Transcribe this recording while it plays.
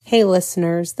Hey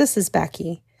listeners, this is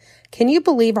Becky. Can you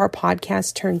believe our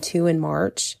podcast turned 2 in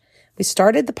March? We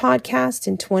started the podcast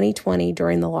in 2020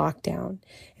 during the lockdown.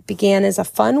 It began as a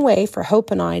fun way for Hope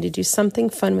and I to do something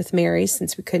fun with Mary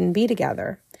since we couldn't be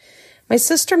together. My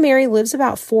sister Mary lives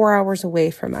about 4 hours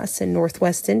away from us in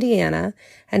Northwest Indiana,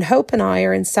 and Hope and I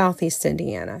are in Southeast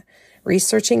Indiana.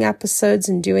 Researching episodes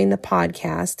and doing the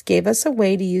podcast gave us a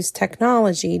way to use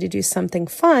technology to do something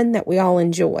fun that we all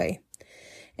enjoy.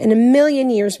 In a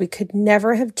million years, we could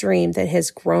never have dreamed that it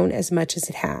has grown as much as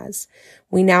it has.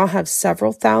 We now have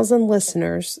several thousand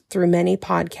listeners through many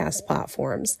podcast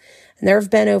platforms, and there have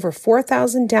been over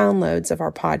 4,000 downloads of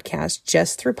our podcast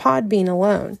just through Podbean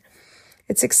alone.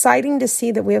 It's exciting to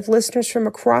see that we have listeners from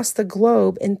across the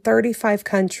globe in 35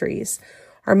 countries.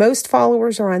 Our most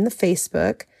followers are on the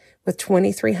Facebook, with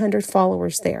 2,300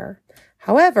 followers there.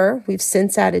 However, we've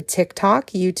since added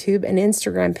TikTok, YouTube, and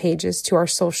Instagram pages to our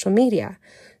social media.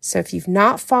 So if you've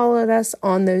not followed us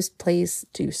on those, please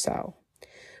do so.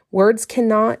 Words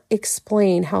cannot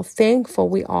explain how thankful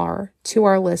we are to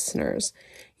our listeners.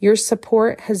 Your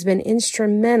support has been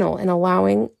instrumental in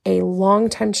allowing a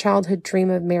longtime childhood dream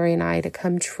of Mary and I to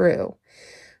come true.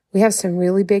 We have some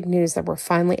really big news that we're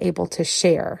finally able to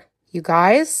share. You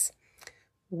guys,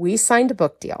 we signed a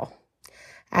book deal.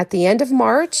 At the end of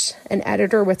March, an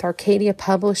editor with Arcadia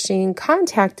Publishing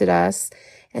contacted us,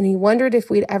 and he wondered if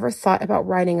we'd ever thought about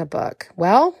writing a book.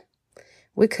 Well,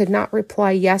 we could not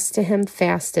reply yes to him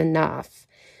fast enough.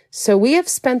 So we have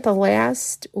spent the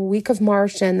last week of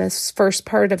March and this first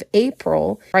part of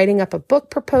April writing up a book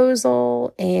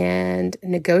proposal and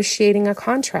negotiating a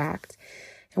contract.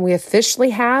 And we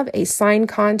officially have a signed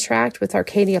contract with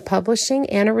Arcadia Publishing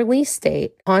and a release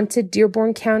date. Haunted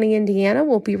Dearborn County, Indiana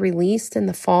will be released in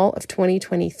the fall of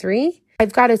 2023.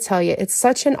 I've got to tell you, it's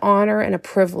such an honor and a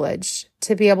privilege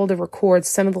to be able to record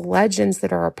some of the legends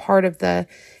that are a part of the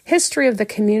history of the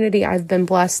community I've been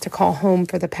blessed to call home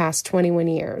for the past 21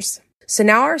 years. So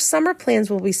now our summer plans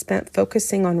will be spent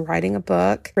focusing on writing a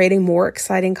book, creating more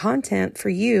exciting content for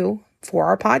you for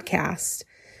our podcast.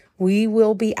 We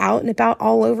will be out and about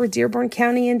all over Dearborn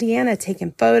County, Indiana,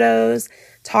 taking photos,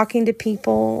 talking to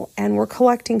people, and we're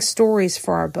collecting stories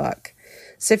for our book.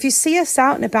 So if you see us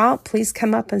out and about, please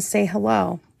come up and say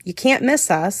hello. You can't miss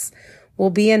us. We'll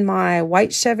be in my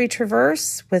white Chevy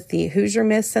Traverse with the Hoosier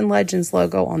Myths and Legends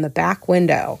logo on the back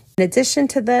window. In addition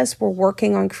to this, we're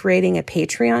working on creating a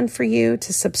Patreon for you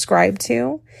to subscribe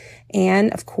to.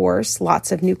 And of course,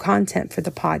 lots of new content for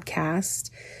the podcast.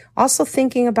 Also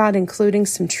thinking about including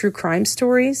some true crime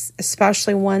stories,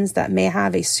 especially ones that may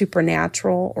have a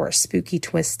supernatural or a spooky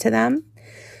twist to them.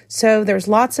 So there's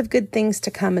lots of good things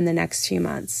to come in the next few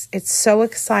months. It's so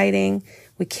exciting.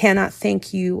 We cannot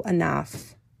thank you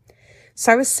enough.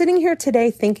 So I was sitting here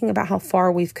today thinking about how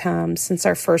far we've come since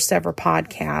our first ever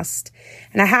podcast.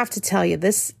 And I have to tell you,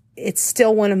 it's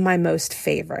still one of my most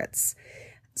favorites.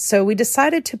 So we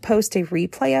decided to post a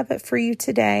replay of it for you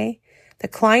today. The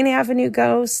Klein Avenue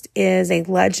Ghost is a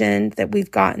legend that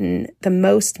we've gotten the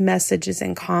most messages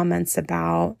and comments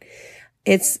about.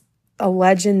 It's a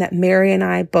legend that Mary and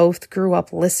I both grew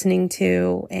up listening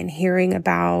to and hearing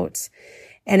about.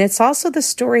 And it's also the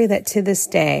story that to this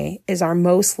day is our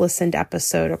most listened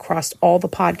episode across all the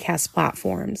podcast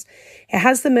platforms. It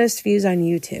has the most views on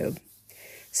YouTube.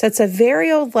 So it's a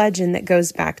very old legend that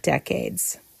goes back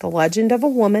decades. The legend of a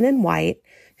woman in white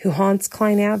who haunts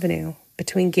Klein Avenue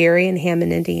between Gary and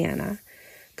Hammond, Indiana.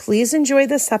 Please enjoy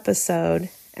this episode,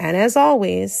 and as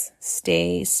always,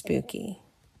 stay spooky.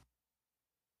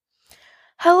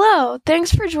 Hello,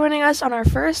 thanks for joining us on our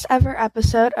first ever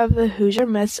episode of the Hoosier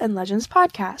Myths and Legends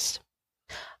podcast.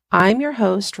 I'm your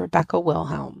host, Rebecca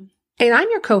Wilhelm. And I'm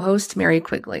your co-host, Mary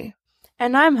Quigley.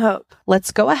 And I'm Hope.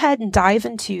 Let's go ahead and dive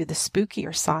into the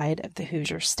spookier side of the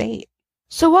Hoosier State.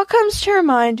 So what comes to your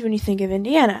mind when you think of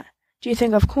Indiana? Do you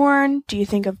think of corn? Do you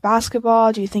think of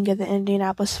basketball? Do you think of the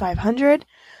Indianapolis 500?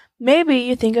 Maybe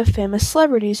you think of famous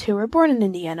celebrities who were born in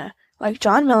Indiana, like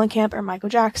John Mellencamp or Michael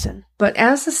Jackson. But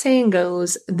as the saying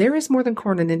goes, there is more than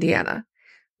corn in Indiana.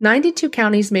 92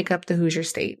 counties make up the Hoosier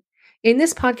State. In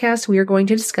this podcast, we are going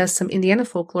to discuss some Indiana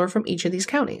folklore from each of these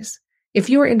counties. If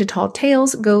you are into tall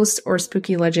tales, ghosts, or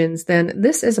spooky legends, then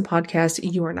this is a podcast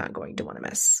you are not going to want to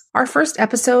miss. Our first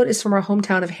episode is from our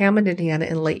hometown of Hammond, Indiana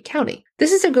in Lake County.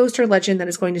 This is a ghost or legend that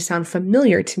is going to sound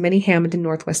familiar to many Hammond and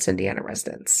Northwest Indiana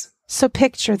residents. So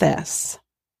picture this.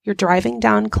 You're driving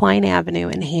down Klein Avenue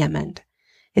in Hammond.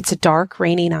 It's a dark,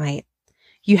 rainy night.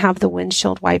 You have the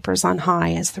windshield wipers on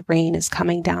high as the rain is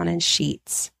coming down in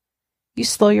sheets. You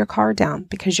slow your car down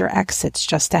because your exit's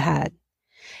just ahead.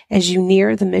 As you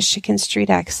near the Michigan Street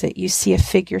exit, you see a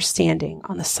figure standing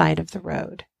on the side of the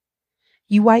road.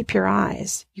 You wipe your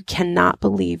eyes. You cannot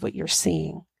believe what you're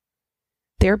seeing.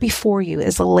 There before you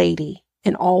is a lady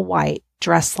in all white,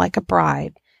 dressed like a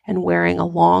bride and wearing a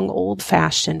long,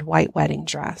 old-fashioned white wedding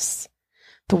dress.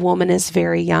 The woman is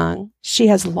very young. She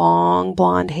has long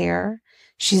blonde hair.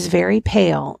 She's very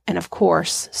pale and, of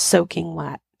course, soaking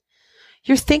wet.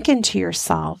 You're thinking to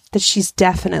yourself that she's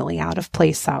definitely out of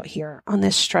place out here on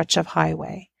this stretch of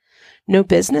highway. No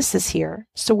business is here,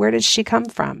 so where did she come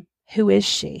from? Who is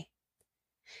she?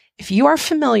 If you are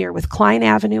familiar with Klein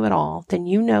Avenue at all, then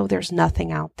you know there's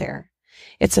nothing out there.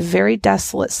 It's a very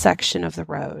desolate section of the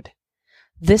road.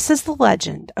 This is the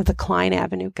legend of the Klein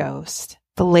Avenue ghost,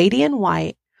 the Lady in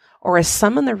White, or as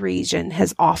some in the region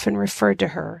has often referred to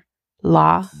her,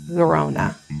 La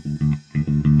Llorona.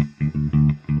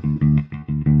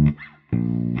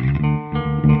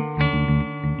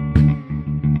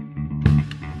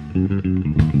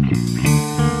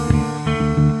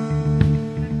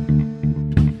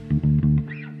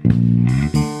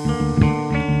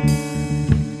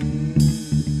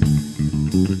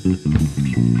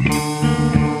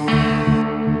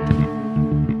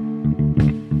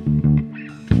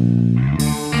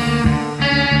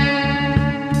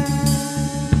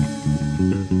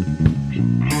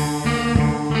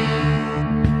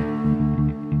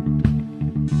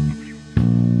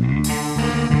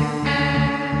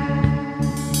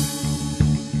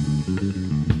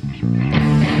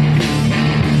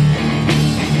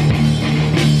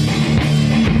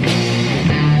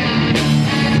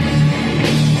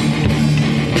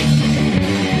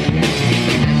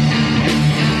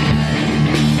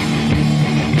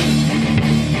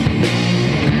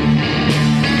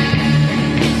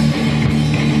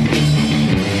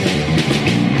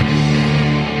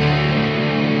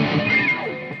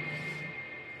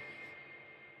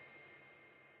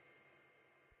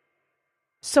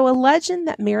 So a legend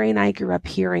that Mary and I grew up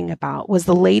hearing about was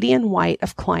the Lady in White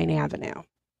of Klein Avenue.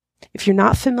 If you're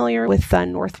not familiar with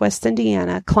Northwest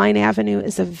Indiana, Klein Avenue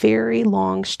is a very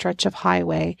long stretch of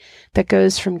highway that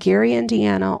goes from Gary,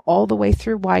 Indiana, all the way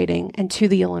through Whiting and to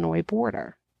the Illinois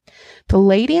border. The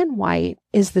Lady in White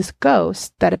is this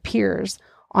ghost that appears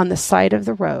on the side of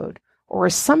the road, or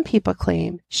as some people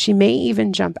claim, she may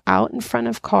even jump out in front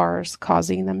of cars,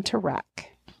 causing them to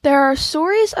wreck. There are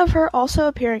stories of her also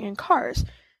appearing in cars.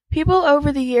 People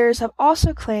over the years have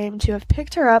also claimed to have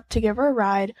picked her up to give her a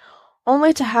ride,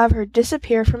 only to have her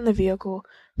disappear from the vehicle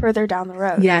further down the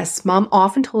road. Yes, Mom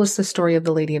often told us the story of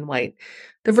the Lady in White.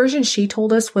 The version she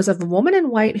told us was of a woman in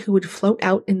white who would float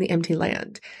out in the empty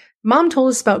land. Mom told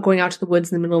us about going out to the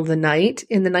woods in the middle of the night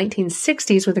in the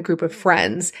 1960s with a group of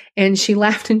friends, and she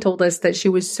laughed and told us that she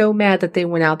was so mad that they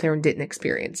went out there and didn't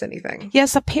experience anything.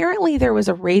 Yes, apparently there was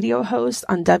a radio host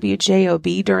on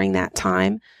WJOB during that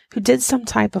time who did some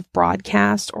type of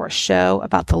broadcast or a show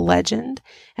about the legend,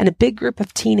 and a big group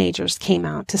of teenagers came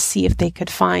out to see if they could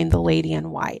find the Lady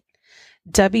in White.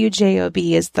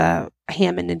 WJOB is the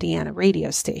Hammond, Indiana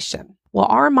radio station. Well,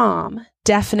 our mom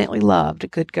definitely loved a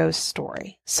good ghost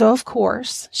story. So, of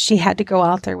course, she had to go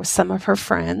out there with some of her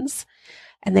friends,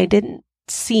 and they didn't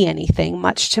see anything,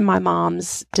 much to my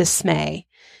mom's dismay.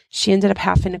 She ended up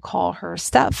having to call her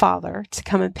stepfather to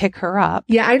come and pick her up.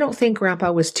 Yeah, I don't think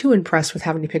Grandpa was too impressed with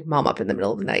having to pick Mom up in the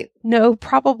middle of the night. No,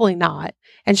 probably not.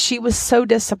 And she was so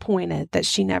disappointed that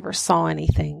she never saw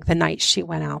anything the night she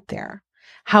went out there.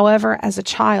 However, as a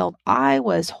child, I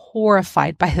was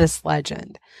horrified by this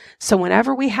legend. So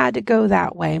whenever we had to go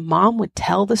that way, Mom would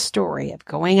tell the story of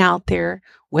going out there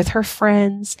with her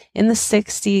friends in the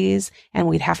 60s, and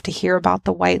we'd have to hear about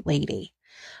the White Lady.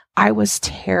 I was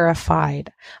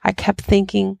terrified. I kept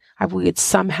thinking we would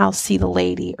somehow see the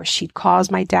lady, or she'd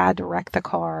cause my dad to wreck the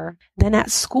car. Then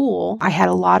at school, I had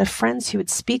a lot of friends who would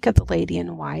speak of the Lady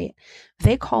in White.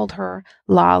 They called her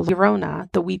La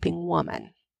Llorona, the Weeping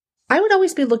Woman. I would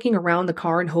always be looking around the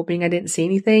car and hoping I didn't see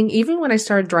anything. Even when I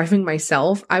started driving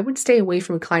myself, I would stay away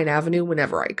from Klein Avenue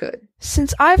whenever I could.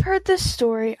 Since I've heard this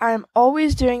story, I am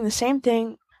always doing the same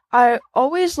thing. I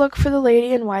always look for the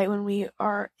Lady in White when we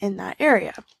are in that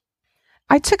area.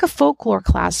 I took a folklore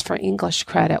class for English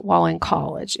credit while in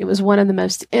college. It was one of the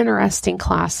most interesting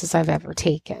classes I've ever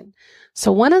taken.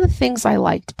 So one of the things I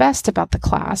liked best about the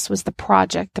class was the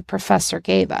project the professor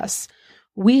gave us.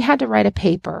 We had to write a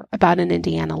paper about an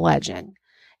Indiana legend,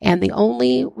 and the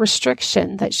only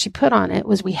restriction that she put on it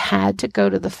was we had to go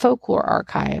to the folklore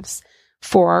archives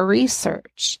for our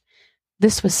research.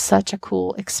 This was such a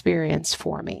cool experience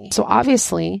for me. So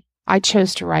obviously, I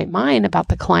chose to write mine about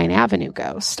the Klein Avenue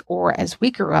ghost, or as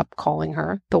we grew up calling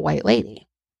her, the White Lady.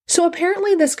 So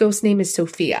apparently this ghost name is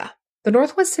Sophia. The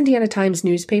Northwest Indiana Times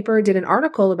newspaper did an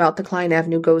article about the Klein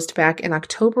Avenue ghost back in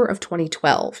October of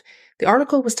 2012. The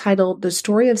article was titled, "The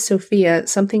Story of Sophia,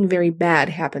 Something Very Bad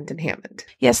Happened in Hammond."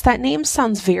 Yes, that name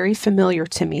sounds very familiar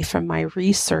to me from my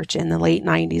research in the late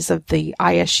 90s of the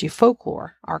ISU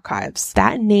folklore archives.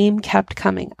 That name kept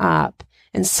coming up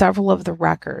in several of the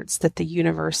records that the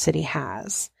university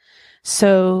has.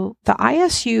 So the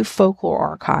ISU folklore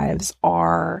archives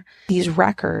are these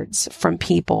records from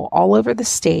people all over the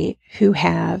state who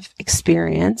have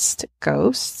experienced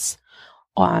ghosts.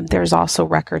 There's also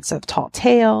records of tall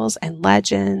tales and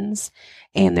legends,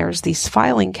 and there's these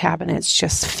filing cabinets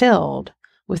just filled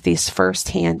with these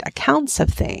firsthand accounts of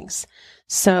things.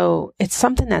 So it's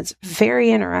something that's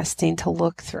very interesting to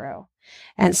look through.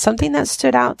 And something that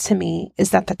stood out to me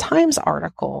is that the Times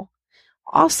article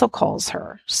also calls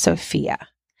her Sophia.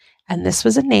 And this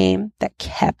was a name that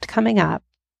kept coming up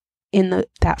in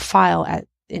that file at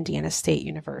Indiana State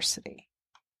University.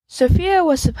 Sophia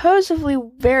was supposedly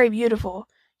very beautiful,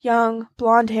 young,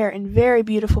 blonde hair, and very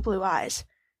beautiful blue eyes.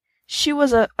 She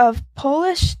was of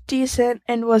Polish descent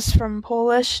and was from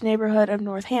Polish neighborhood of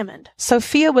North Hammond.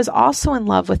 Sophia was also in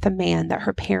love with a man that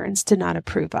her parents did not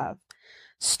approve of.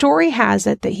 Story has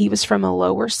it that he was from a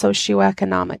lower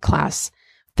socioeconomic class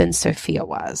than Sophia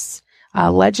was.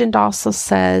 Legend also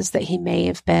says that he may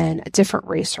have been a different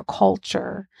race or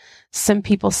culture. Some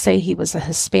people say he was a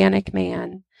Hispanic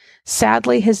man.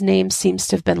 Sadly, his name seems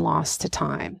to have been lost to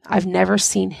time. I've never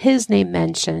seen his name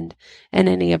mentioned in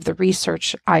any of the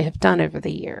research I have done over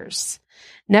the years.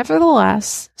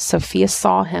 Nevertheless, Sophia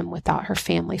saw him without her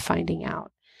family finding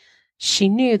out. She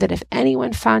knew that if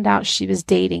anyone found out she was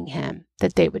dating him,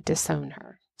 that they would disown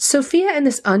her. Sophia and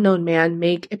this unknown man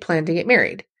make a plan to get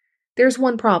married. There's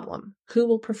one problem. Who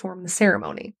will perform the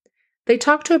ceremony? They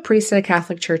talk to a priest at a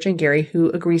Catholic church in Gary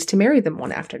who agrees to marry them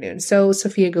one afternoon. So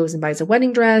Sophia goes and buys a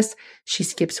wedding dress. She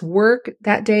skips work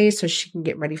that day so she can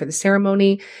get ready for the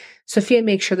ceremony. Sophia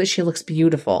makes sure that she looks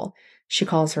beautiful. She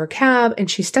calls her a cab and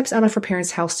she steps out of her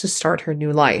parents' house to start her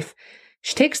new life.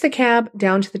 She takes the cab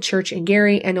down to the church in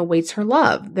Gary and awaits her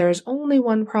love. There's only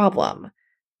one problem.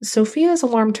 Sophia is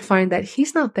alarmed to find that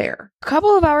he's not there. A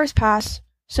couple of hours pass.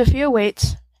 Sophia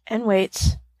waits and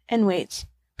waits and waits,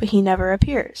 but he never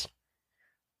appears.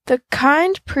 The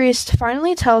kind priest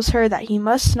finally tells her that he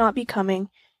must not be coming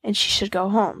and she should go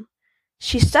home.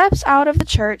 She steps out of the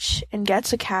church and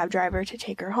gets a cab driver to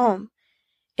take her home.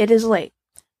 It is late.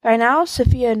 By now,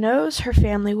 Sophia knows her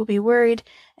family will be worried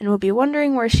and will be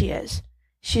wondering where she is.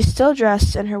 She's still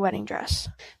dressed in her wedding dress.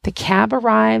 The cab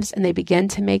arrives and they begin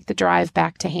to make the drive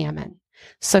back to Hammond.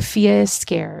 Sophia is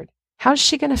scared. How's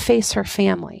she going to face her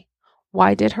family?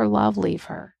 Why did her love leave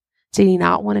her? Did he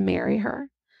not want to marry her?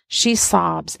 She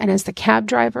sobs, and as the cab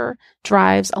driver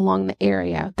drives along the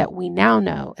area that we now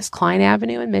know as Klein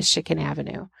Avenue and Michigan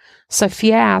Avenue,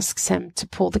 Sophia asks him to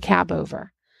pull the cab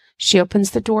over. She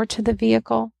opens the door to the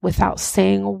vehicle without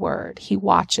saying a word. He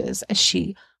watches as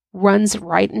she runs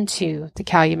right into the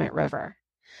Calumet River.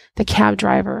 The cab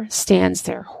driver stands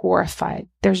there horrified.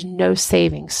 There's no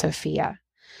saving Sophia.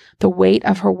 The weight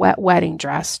of her wet wedding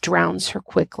dress drowns her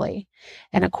quickly,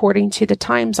 and according to the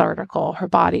Times article, her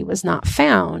body was not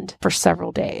found for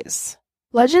several days.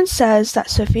 Legend says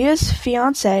that Sophia's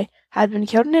fiancé had been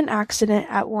killed in an accident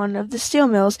at one of the steel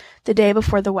mills the day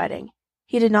before the wedding.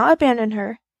 He did not abandon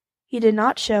her. He did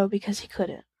not show because he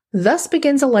couldn't. Thus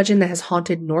begins a legend that has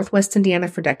haunted Northwest Indiana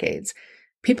for decades.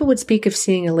 People would speak of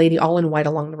seeing a lady all in white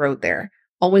along the road there,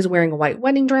 always wearing a white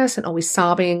wedding dress and always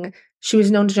sobbing. She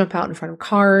was known to jump out in front of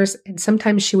cars, and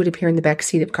sometimes she would appear in the back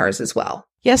seat of cars as well.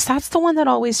 Yes, that's the one that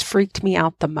always freaked me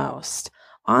out the most.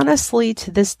 Honestly,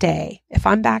 to this day, if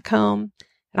I'm back home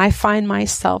and I find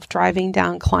myself driving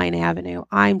down Klein Avenue,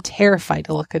 I'm terrified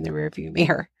to look in the rearview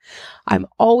mirror. I'm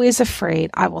always afraid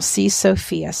I will see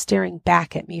Sophia staring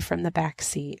back at me from the back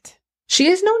seat. She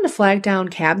is known to flag down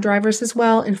cab drivers as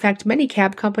well. In fact, many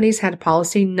cab companies had a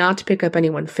policy not to pick up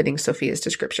anyone fitting Sophia's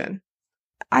description.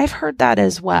 I've heard that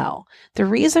as well. The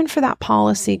reason for that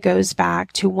policy goes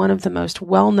back to one of the most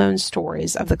well-known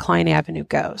stories of the Klein Avenue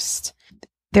ghost.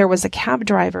 There was a cab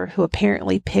driver who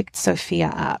apparently picked Sophia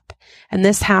up, and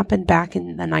this happened back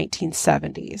in the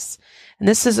 1970s. And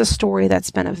this is a story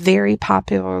that's been a very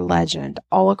popular legend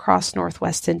all across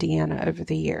Northwest Indiana over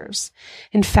the years.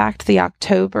 In fact, the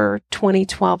October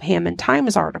 2012 Hammond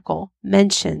Times article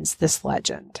mentions this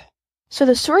legend. So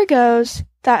the story goes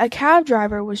that a cab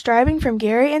driver was driving from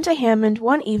Gary into Hammond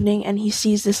one evening and he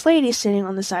sees this lady sitting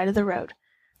on the side of the road.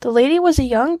 The lady was a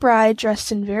young bride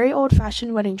dressed in very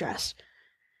old-fashioned wedding dress.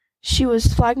 She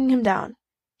was flagging him down.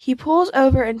 He pulls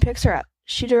over and picks her up.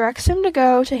 She directs him to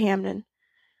go to Hammond.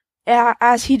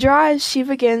 As he drives, she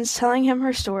begins telling him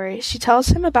her story. She tells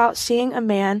him about seeing a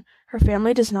man her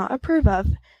family does not approve of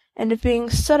and of being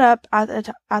stood up at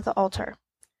the altar.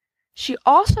 She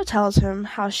also tells him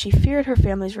how she feared her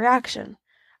family's reaction.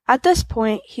 At this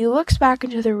point, he looks back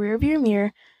into the rearview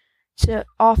mirror to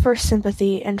offer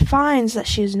sympathy and finds that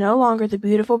she is no longer the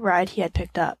beautiful bride he had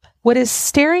picked up. What is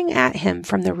staring at him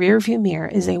from the rearview mirror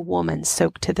is a woman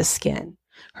soaked to the skin,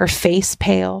 her face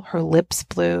pale, her lips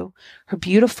blue, her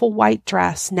beautiful white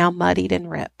dress now muddied and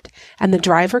ripped, and the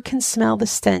driver can smell the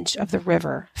stench of the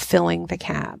river filling the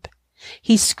cab.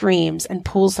 He screams and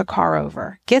pulls the car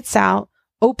over, gets out,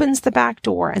 opens the back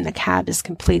door, and the cab is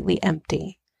completely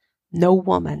empty. No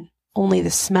woman, only the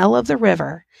smell of the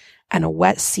river and a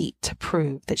wet seat to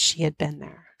prove that she had been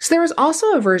there. So there was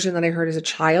also a version that I heard as a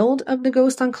child of the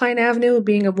ghost on Klein Avenue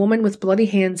being a woman with bloody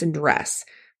hands and dress.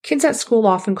 Kids at school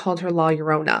often called her La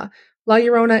Llorona. La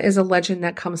Llorona is a legend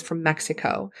that comes from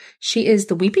Mexico. She is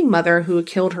the weeping mother who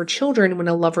killed her children when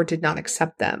a lover did not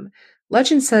accept them.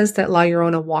 Legend says that La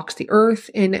Llorona walks the earth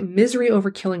in misery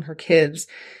over killing her kids.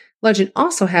 Legend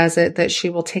also has it that she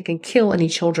will take and kill any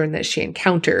children that she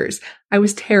encounters. I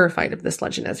was terrified of this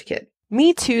legend as a kid.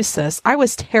 Me too, sis. I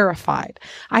was terrified.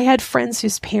 I had friends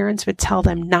whose parents would tell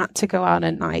them not to go out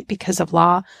at night because of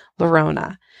La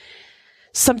Llorona.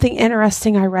 Something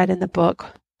interesting I read in the book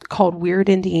called Weird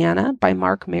Indiana by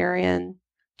Mark Marion,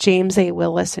 James A.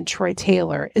 Willis, and Troy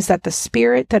Taylor is that the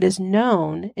spirit that is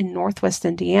known in Northwest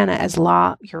Indiana as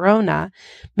La Llorona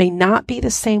may not be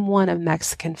the same one of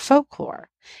Mexican folklore.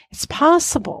 It's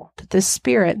possible that this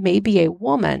spirit may be a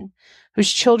woman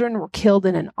whose children were killed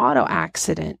in an auto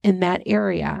accident in that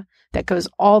area that goes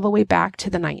all the way back to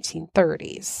the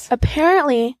 1930s.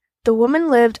 Apparently, the woman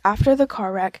lived after the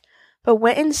car wreck, but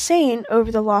went insane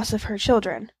over the loss of her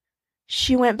children.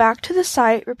 She went back to the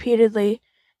site repeatedly,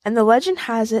 and the legend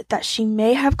has it that she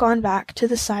may have gone back to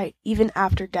the site even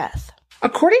after death.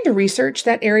 According to research,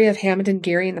 that area of Hammond and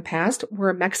Gary in the past were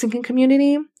a Mexican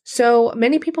community, so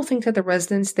many people think that the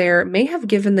residents there may have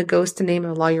given the ghost the name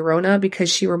of La Llorona because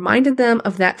she reminded them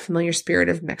of that familiar spirit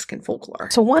of Mexican folklore.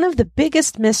 So one of the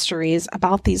biggest mysteries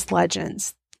about these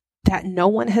legends that no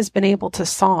one has been able to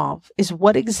solve is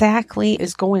what exactly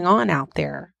is going on out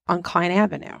there on Klein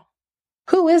Avenue.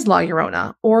 Who is La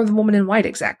Llorona, or the woman in white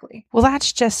exactly? Well,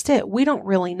 that's just it. We don't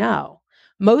really know.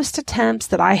 Most attempts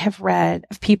that I have read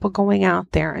of people going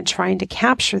out there and trying to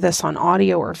capture this on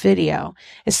audio or video,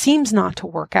 it seems not to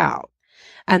work out.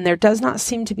 And there does not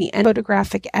seem to be any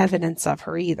photographic evidence of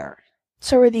her either.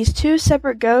 So are these two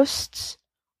separate ghosts,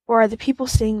 or are the people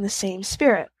seeing the same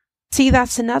spirit? See,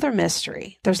 that's another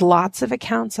mystery. There's lots of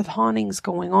accounts of hauntings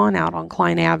going on out on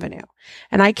Klein Avenue,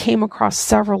 and I came across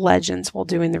several legends while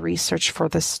doing the research for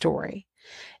this story.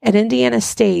 At Indiana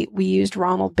State, we used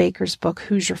Ronald Baker's book,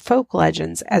 Hoosier Folk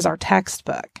Legends, as our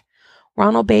textbook.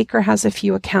 Ronald Baker has a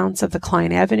few accounts of the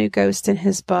Klein Avenue ghost in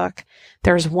his book.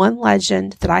 There's one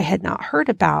legend that I had not heard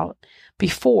about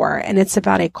before, and it's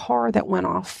about a car that went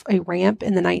off a ramp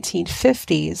in the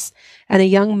 1950s, and a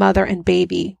young mother and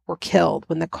baby were killed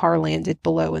when the car landed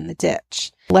below in the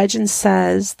ditch. Legend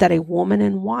says that a woman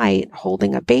in white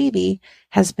holding a baby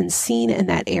has been seen in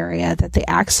that area that the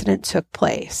accident took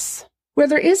place. Well,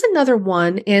 there is another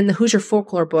one in the Hoosier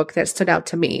Folklore book that stood out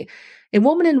to me. A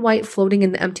woman in white floating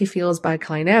in the empty fields by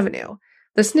Klein Avenue.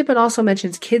 The snippet also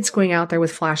mentions kids going out there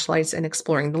with flashlights and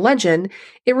exploring the legend.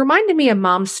 It reminded me of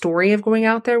Mom's story of going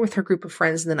out there with her group of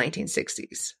friends in the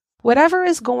 1960s. Whatever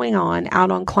is going on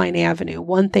out on Klein Avenue,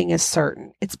 one thing is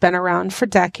certain. It's been around for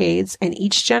decades, and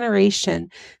each generation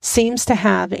seems to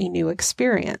have a new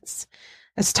experience.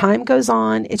 As time goes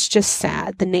on, it's just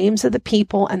sad. The names of the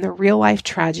people and the real-life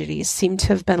tragedies seem to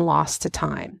have been lost to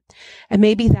time. And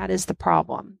maybe that is the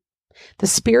problem. The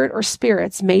spirit or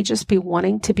spirits may just be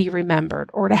wanting to be remembered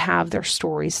or to have their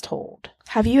stories told.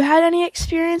 Have you had any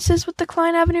experiences with the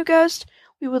Klein Avenue ghost?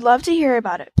 We would love to hear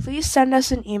about it. Please send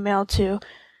us an email to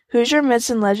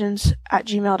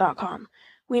HoosierMythsAndLegends@gmail.com.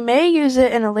 We may use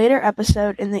it in a later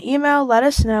episode. In the email, let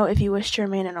us know if you wish to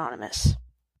remain anonymous.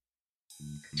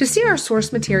 To see our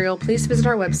source material, please visit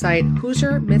our website,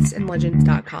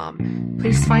 HoosierMythsAndLegends.com.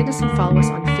 Please find us and follow us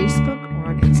on Facebook or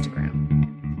on Instagram.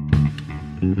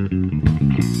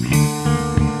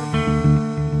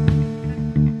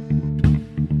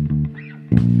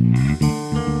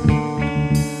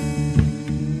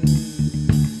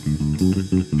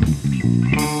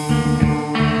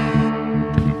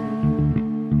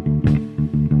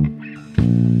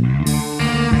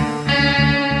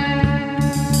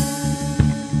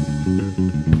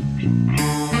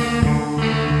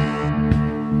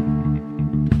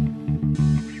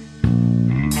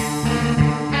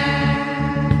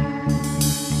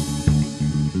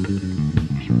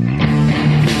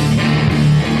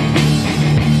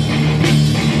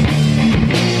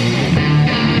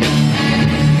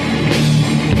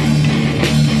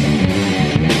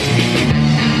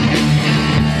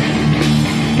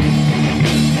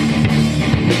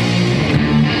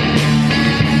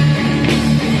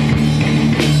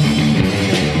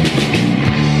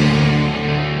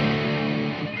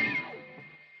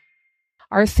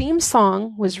 Our theme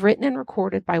song was written and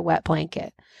recorded by Wet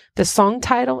Blanket. The song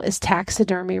title is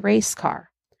Taxidermy Race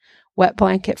Car. Wet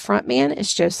Blanket frontman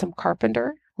is Joseph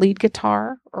Carpenter, lead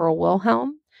guitar, Earl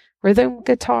Wilhelm, rhythm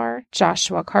guitar,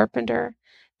 Joshua Carpenter,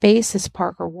 bass is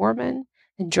Parker Warman,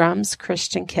 and drums,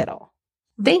 Christian Kittle.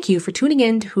 Thank you for tuning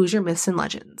in to Hoosier Myths and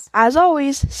Legends. As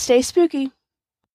always, stay spooky.